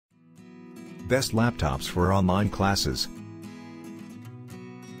Best laptops for online classes.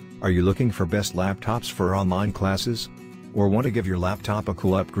 Are you looking for best laptops for online classes? Or want to give your laptop a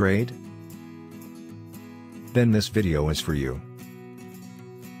cool upgrade? Then this video is for you.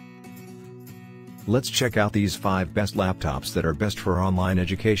 Let's check out these 5 best laptops that are best for online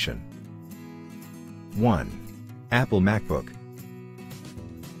education. 1. Apple MacBook.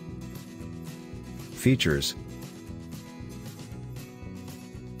 Features.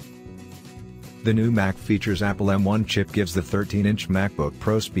 The new Mac features Apple M1 chip, gives the 13-inch MacBook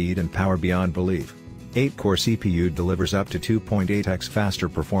Pro speed and power beyond belief. 8-core CPU delivers up to 2.8x faster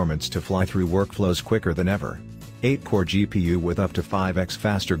performance to fly through workflows quicker than ever. 8-core GPU with up to 5x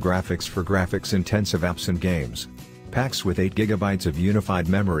faster graphics for graphics-intensive apps and games. Packs with 8GB of unified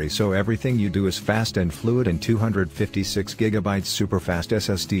memory so everything you do is fast and fluid, and 256GB super-fast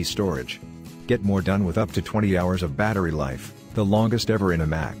SSD storage. Get more done with up to 20 hours of battery life, the longest ever in a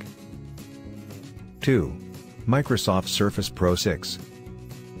Mac. 2. Microsoft Surface Pro 6.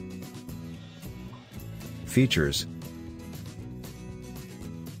 Features.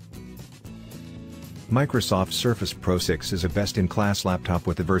 Microsoft Surface Pro 6 is a best-in-class laptop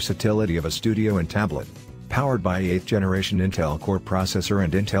with the versatility of a studio and tablet. Powered by 8th generation Intel Core processor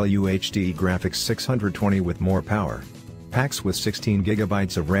and Intel UHD graphics 620 with more power. Packs with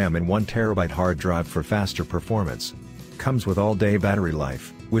 16GB of RAM and 1TB hard drive for faster performance. Comes with all-day battery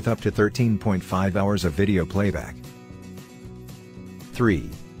life, with up to 13.5 hours of video playback. 3.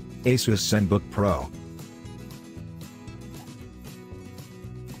 Asus ZenBook Pro.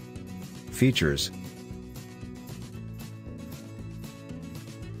 Features.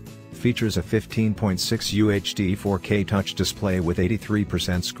 Features a 15.6 UHD 4K touch display with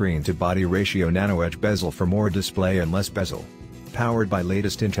 83% screen-to-body ratio, nano-edge bezel for more display and less bezel. Powered by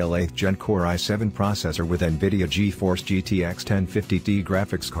latest Intel 8th Gen Core i7 processor with NVIDIA GeForce GTX 1050Ti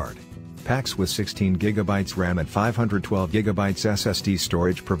graphics card. Packs with 16GB RAM and 512GB SSD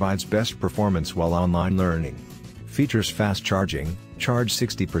storage, provides best performance while online learning. Features fast charging, charge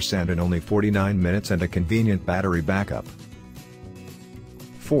 60% in only 49 minutes, and a convenient battery backup.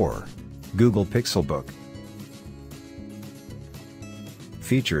 4. Google Pixelbook.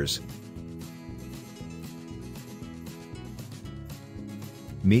 Features.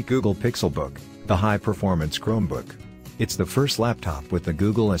 Meet Google Pixelbook, the high-performance Chromebook. It's the first laptop with the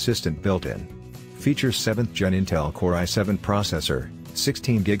Google Assistant built-in. Features 7th Gen Intel Core i7 processor,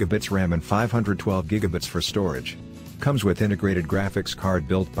 16GB RAM and 512GB for storage. Comes with integrated graphics card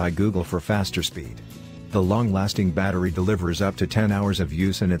built by Google for faster speed. The long-lasting battery delivers up to 10 hours of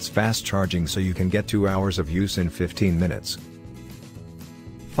use, and it's fast charging so you can get 2 hours of use in 15 minutes.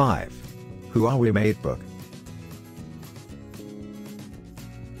 5. Huawei MateBook.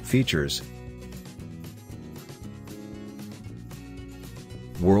 Features.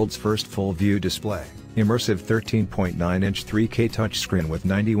 World's first full-view display, immersive 13.9-inch 3K touchscreen with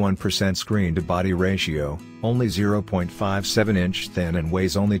 91% screen-to-body ratio, only 0.57-inch thin and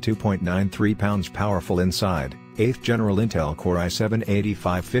weighs only 2.93 pounds. Powerful inside, 8th General Intel Core i7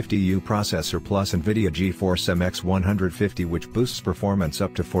 8550U processor plus NVIDIA GeForce MX 150, which boosts performance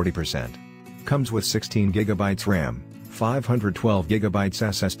up to 40%. Comes with 16GB RAM, 512GB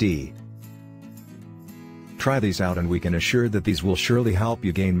SSD. Try these out and we can assure that these will surely help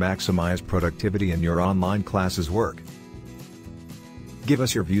you maximize productivity in your online classes work. Give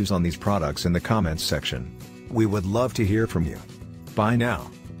us your views on these products in the comments section. We would love to hear from you. Bye now.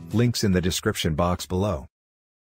 Links in the description box below.